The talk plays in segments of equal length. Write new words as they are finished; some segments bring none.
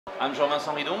I'm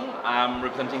Vincent Ridon. I'm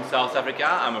representing South Africa.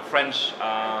 I'm a French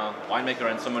winemaker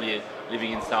and sommelier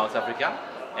living in South Africa.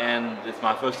 And it's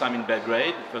my first time in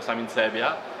Belgrade, first time in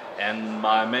Serbia. And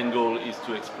my main goal is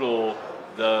to explore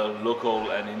the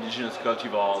local and indigenous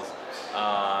cultivars,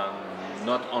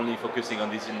 not only focusing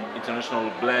on these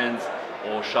international blends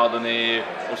or Chardonnay,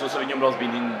 also Sauvignon Blanc's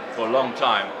been in for a long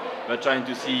time, but trying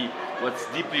to see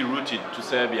what's deeply rooted to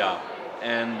Serbia.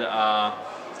 And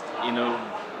in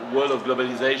a world of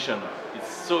globalization,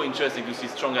 it's so interesting to see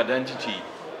strong identity,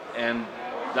 and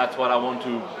that's what I want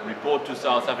to report to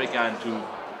South Africa and to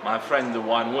my friend in the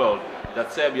wine world,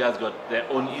 that Serbia has got their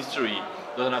own history,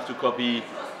 doesn't have to copy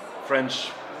French,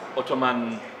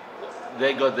 Ottoman,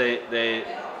 they got their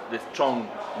strong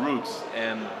roots,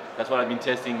 and that's what I've been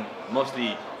testing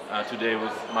mostly today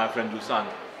with my friend Dusan,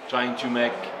 trying to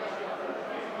make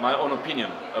my own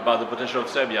opinion about the potential of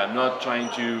Serbia, not trying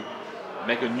to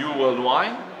make a new world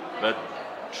wine, but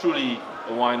truly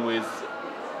a wine with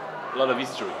a lot of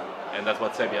history, and that's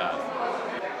what Serbia has.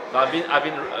 So I've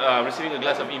been receiving a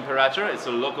glass of Imperator. It's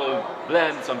a local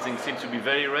blend, something seems to be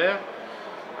very rare.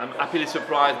 I'm happily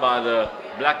surprised by the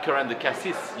black currant, the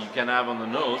cassis you can have on the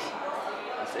nose.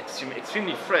 It's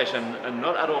extremely fresh and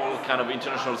not at all kind of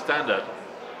international standard.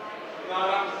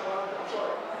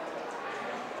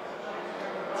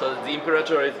 So the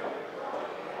Imperator is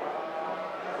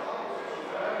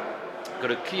got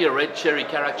a clear red cherry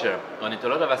character on it, a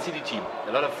lot of acidity,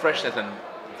 a lot of freshness, and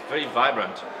it's very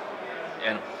vibrant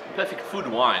and perfect food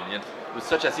wine. And with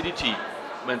such acidity,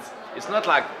 it's not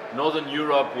like Northern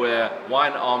Europe where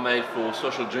wine are made for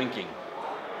social drinking.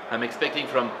 I'm expecting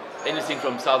from anything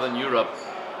from Southern Europe,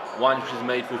 wine which is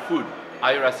made for food.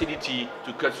 Higher acidity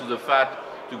to cut through the fat,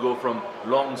 to go from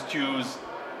long stews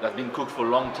that's been cooked for a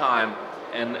long time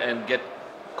and get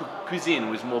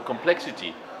cuisine with more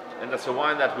complexity. And that's a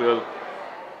wine that will,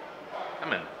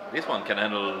 this one can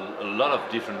handle a lot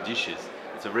of different dishes.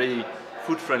 It's a very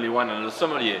food-friendly wine, and as a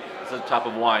sommelier, it's the type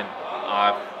of wine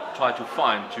I've tried to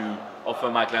find to offer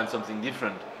my clients something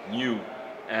different, new,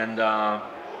 and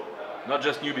not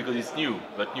just new because it's new,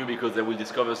 but new because they will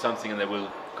discover something and they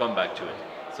will come back to it.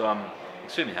 So I'm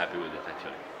extremely happy with it,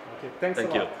 actually. Okay, thanks a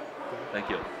lot. Thank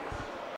you.